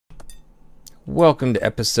Welcome to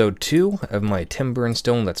episode 2 of my Timber and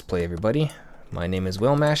Stone Let's Play, everybody. My name is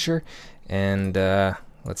Whalemasher, and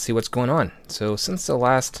let's see what's going on. So since the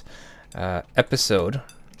last episode,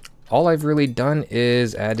 all I've really done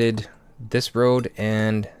is added this road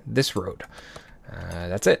and this road.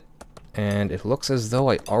 That's it. And it looks as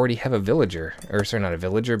though I already have a villager, or sorry, not a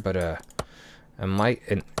villager, but why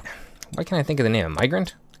can't I think of the name? A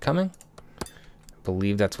migrant coming? I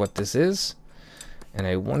believe that's what this is. And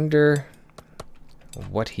I wonder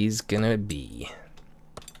what he's gonna be.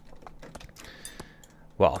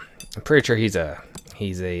 Well, I'm pretty sure he's a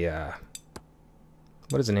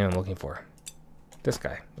what is the name I'm looking for? This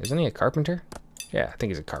guy. Isn't he a carpenter? Yeah, I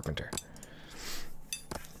think he's a carpenter.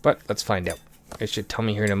 But let's find out. It should tell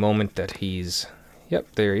me here in a moment that he's,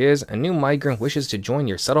 yep, there he is. A new migrant wishes to join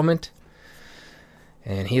your settlement.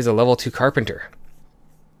 And he's a level 2 carpenter.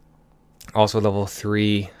 Also level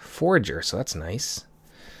 3 forager, so that's nice.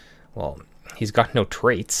 Well, he's got no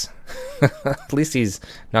traits. At least he's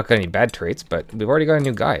not got any bad traits, but we've already got a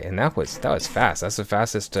new guy, and that was fast. That's the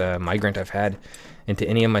fastest migrant I've had into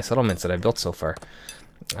any of my settlements that I've built so far.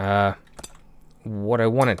 What I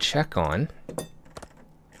want to check on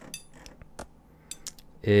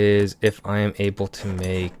is if I am able to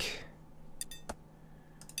make...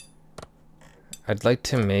 I'd like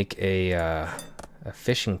to make a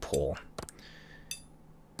fishing pole,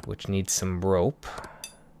 which needs some rope.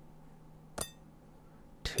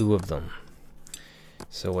 2 of them.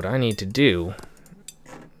 So what I need to do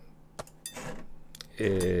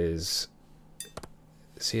is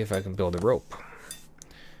see if I can build a rope.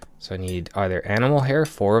 So I need either animal hair,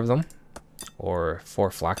 4 of them, or 4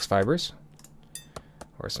 flax fibers,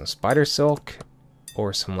 or some spider silk,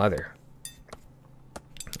 or some leather.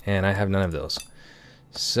 And I have none of those.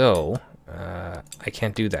 So I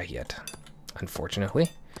can't do that yet, unfortunately.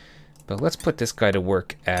 But let's put this guy to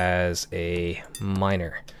work as a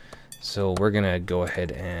miner. So we're gonna go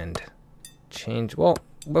ahead and change. Well,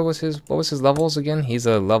 what was his levels again? He's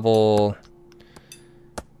a level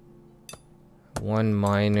 1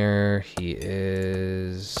 miner. He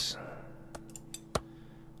is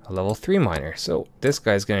a level 3 miner. So this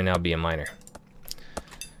guy's gonna now be a miner.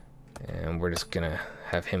 And we're just gonna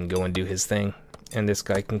have him go and do his thing. And this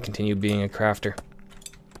guy can continue being a crafter.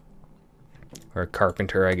 Or a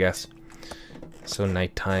carpenter, I guess. So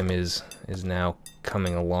nighttime is now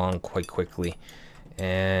coming along quite quickly.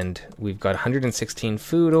 And we've got 116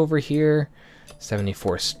 food over here.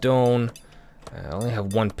 74 stone. I only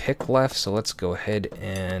have 1 pick left, so let's go ahead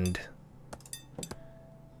and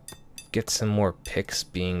get some more picks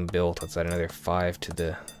being built. Let's add another 5 to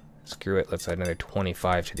the... Screw it, let's add another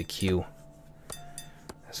 25 to the queue.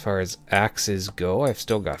 As far as axes go, I've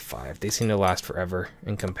still got 5. They seem to last forever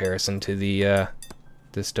in comparison to the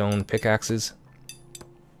stone pickaxes.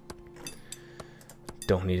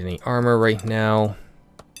 Don't need any armor right now.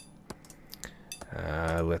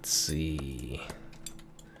 Let's see.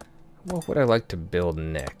 What would I like to build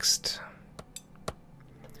next?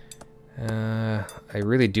 I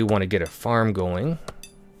really do want to get a farm going.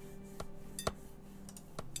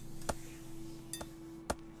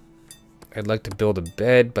 I'd like to build a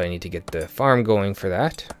bed, but I need to get the farm going for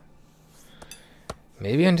that.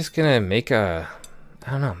 Maybe I'm just gonna make a...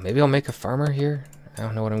 I don't know, maybe I'll make a farmer here? I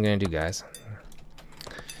don't know what I'm gonna do, guys.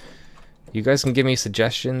 You guys can give me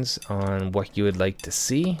suggestions on what you would like to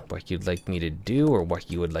see, what you'd like me to do, or what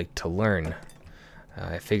you would like to learn.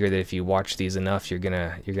 I figure that if you watch these enough, you're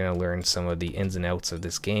gonna learn some of the ins and outs of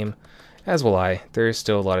this game, as will I. There's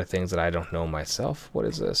still a lot of things that I don't know myself. What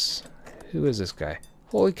is this? Who is this guy?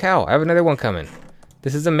 Holy cow, I have another one coming.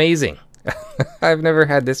 This is amazing. I've never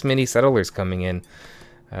had this many settlers coming in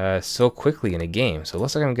so quickly in a game. So it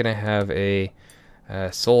looks like I'm going to have a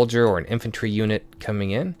soldier or an infantry unit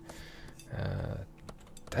coming in.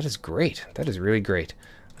 That is great. That is really great.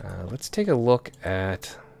 Let's take a look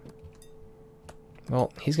at...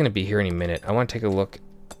 Well, he's going to be here any minute. I want to take a look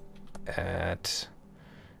at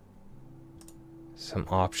some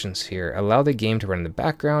options here. Allow the game to run in the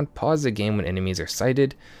background. Pause the game when enemies are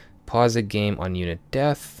sighted. Pause the game on unit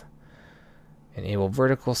death. Enable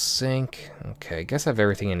vertical sync. Okay, I guess I have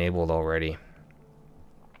everything enabled already.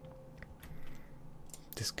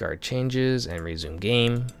 Discard changes and resume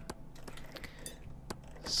game.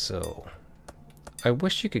 So, I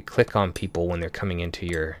wish you could click on people when they're coming into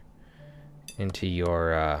your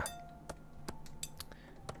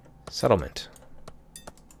settlement.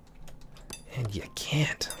 And you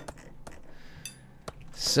can't.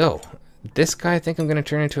 So, this guy I think I'm going to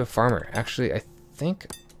turn into a farmer. Actually, I think...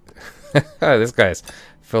 this guy's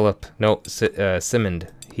Philip. No,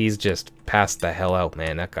 Simond. He's just passed the hell out,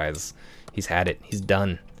 man. That guy's... He's had it. He's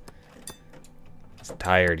done. He's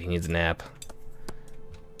tired. He needs a nap.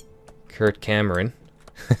 Kurt Cameron.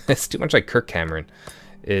 It's too much like Kirk Cameron.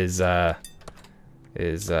 Is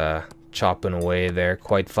chopping away there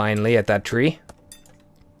quite finely at that tree.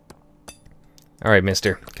 Alright,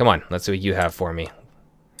 mister. Come on. Let's see what you have for me.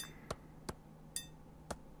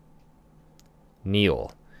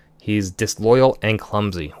 Neil. He's disloyal and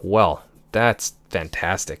clumsy. Well, that's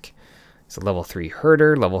fantastic. He's a level 3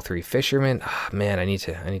 herder, level 3 fisherman. Ah, man, I need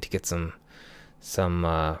to get some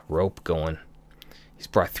rope going. He's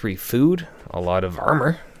brought 3 food, a lot of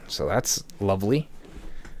armor, so that's lovely.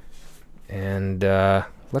 And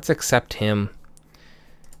let's accept him.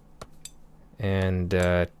 And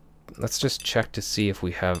let's just check to see if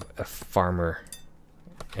we have a farmer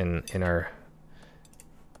in our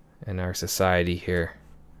society here.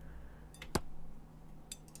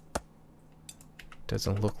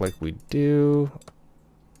 Doesn't look like we do.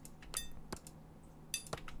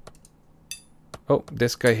 Oh,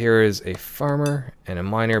 this guy here is a farmer and a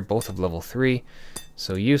miner, both of level 3.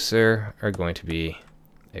 So you, sir, are going to be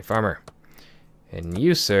a farmer. And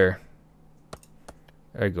you, sir,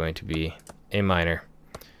 are going to be a miner.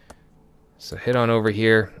 So head on over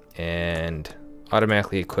here and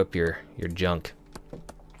automatically equip your junk.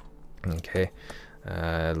 Okay.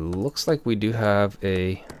 Looks like we do have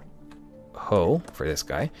a hoe for this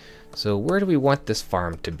guy. So where do we want this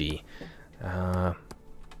farm to be? I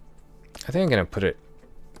think I'm gonna put it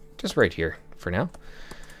just right here for now.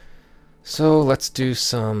 So let's do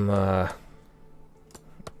some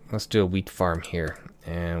let's do a wheat farm here,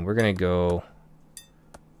 and we're gonna go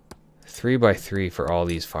 3 by 3 for all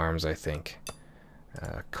these farms, I think.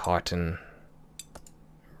 Cotton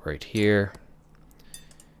right here,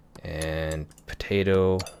 and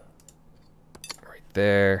potato right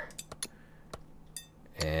there,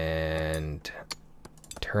 and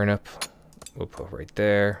turnip we'll put right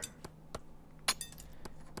there,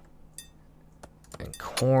 and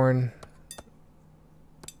corn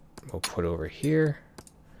we'll put over here,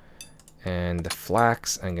 and the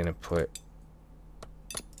flax I'm gonna put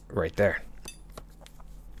right there.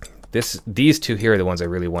 These two here are the ones I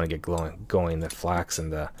really want to get going, the flax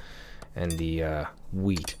and the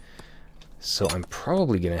wheat. So I'm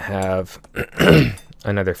probably gonna have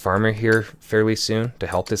another farmer here fairly soon to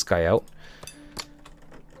help this guy out,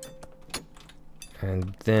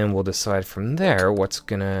 and then we'll decide from there what's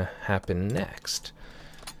gonna happen next.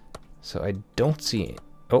 So I don't see.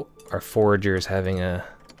 Oh, our forager is having a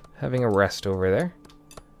rest over there.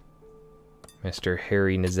 Mr.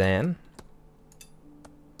 Harry Nazan.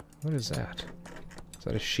 What is that? Is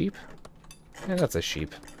that a sheep? Yeah, that's a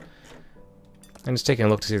sheep. I'm just taking a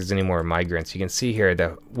look to see if there's any more migrants. You can see here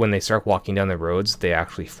that when they start walking down the roads, they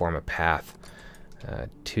actually form a path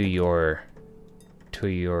to your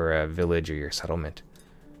village or your settlement.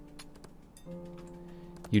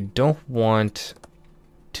 You don't want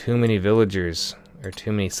too many villagers or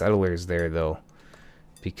too many settlers there, though,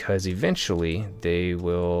 because eventually they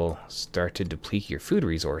will start to deplete your food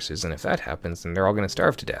resources, and if that happens, then they're all going to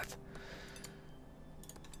starve to death.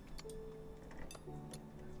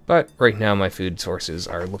 But right now my food sources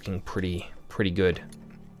are looking pretty good.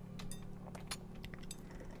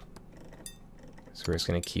 So we're just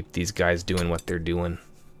going to keep these guys doing what they're doing.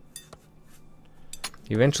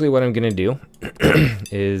 Eventually what I'm going to do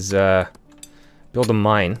is build a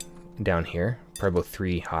mine down here, probably about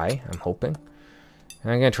 3 high, I'm hoping.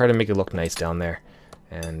 And I'm going to try to make it look nice down there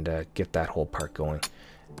and get that whole part going.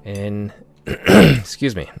 And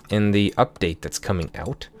excuse me, in the update that's coming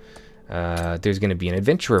out, there's going to be an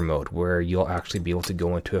adventurer mode where you'll actually be able to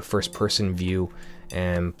go into a first-person view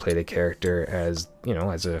and play the character as, you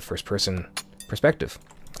know, as a first-person perspective,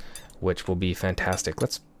 which will be fantastic.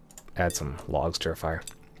 Let's add some logs to our fire.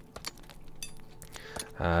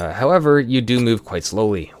 However, you do move quite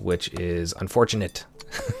slowly, which is unfortunate.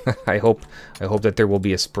 I hope that there will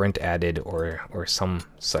be a sprint added or some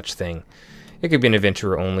such thing. It could be an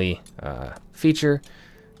adventurer-only feature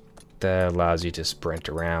that allows you to sprint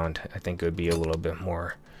around. I think it would be a little bit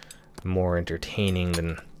more entertaining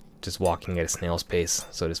than just walking at a snail's pace,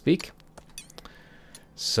 so to speak.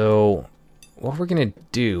 So what we're gonna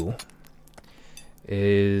do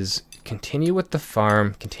is continue with the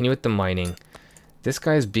farm, continue with the mining. This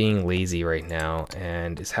guy's being lazy right now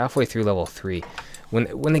and is halfway through level 3.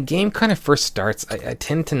 When the game kind of first starts, I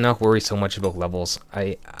tend to not worry so much about levels.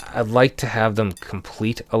 I'd like to have them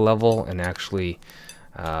complete a level and actually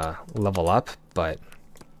level up, but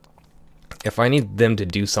if I need them to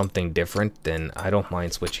do something different, then I don't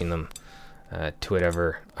mind switching them to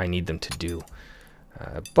whatever I need them to do.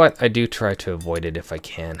 But I do try to avoid it if I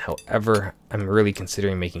can. However, I'm really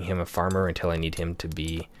considering making him a farmer until I need him to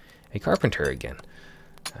be a carpenter again.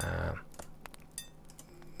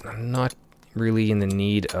 I'm not really in the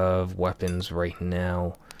need of weapons right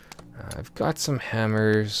now. I've got some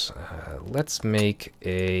hammers. Let's make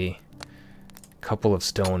a couple of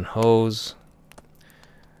stone hoes.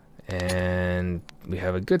 And we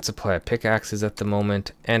have a good supply of pickaxes at the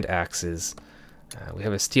moment, and axes. We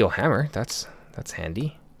have a steel hammer. That's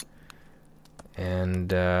handy.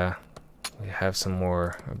 And we have some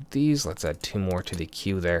more of these. Let's add 2 more to the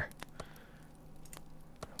queue there.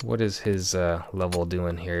 What is his level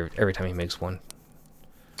doing here every time he makes one?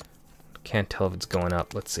 Can't tell if it's going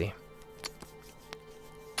up. Let's see.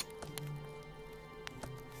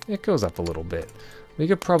 It goes up a little bit. We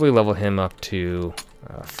could probably level him up to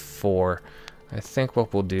 4. I think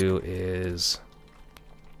what we'll do is...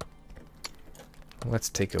 let's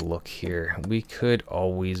take a look here. We could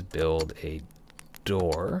always build a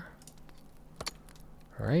door.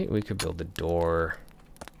 Right? We could build a door.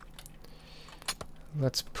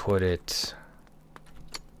 Let's put it...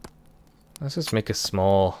 let's just make a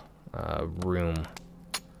small room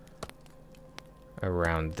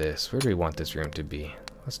around this. Where do we want this room to be?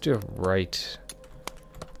 Let's do it right...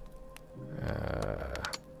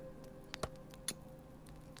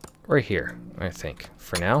 right here, I think.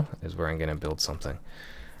 For now, is where I'm going to build something.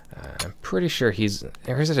 I'm pretty sure he's...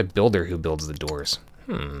 or is it a builder who builds the doors?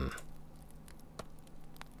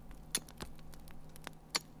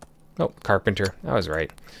 Oh, carpenter. I was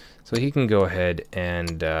right. So he can go ahead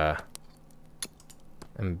and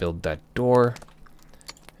build that door.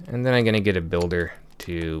 And then I'm going to get a builder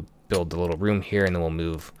to build the little room here, and then we'll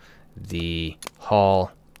move the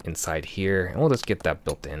hall inside here. And we'll just get that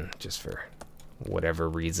built in, just for whatever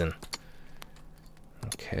reason.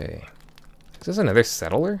 Okay. Is this another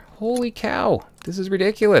settler? Holy cow! This is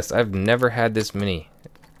ridiculous. I've never had this many.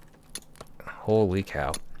 Holy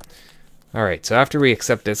cow. Alright, so after we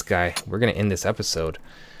accept this guy, we're going to end this episode.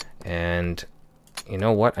 And you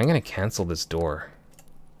know what? I'm going to cancel this door.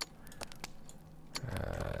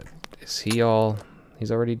 Is he all...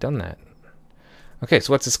 he's already done that. Okay,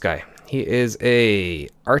 so what's this guy? He is a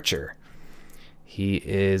archer. He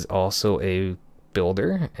is also a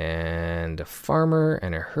builder and a farmer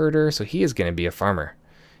and a herder, so he is going to be a farmer.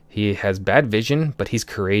 He has bad vision, but he's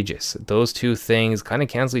courageous. Those two things kind of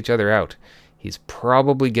cancel each other out. He's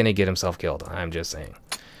probably going to get himself killed. I'm just saying.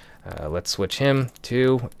 Let's switch him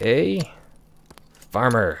to a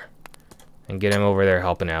farmer and get him over there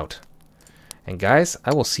helping out. And guys,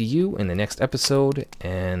 I will see you in the next episode,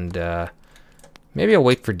 and maybe I'll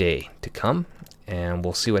wait for day to come, and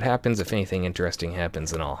we'll see what happens. If anything interesting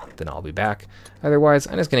happens, then I'll be back. Otherwise,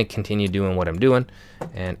 I'm just going to continue doing what I'm doing,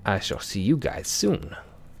 and I shall see you guys soon.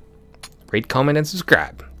 Rate, comment, and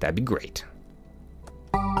subscribe. That'd be great.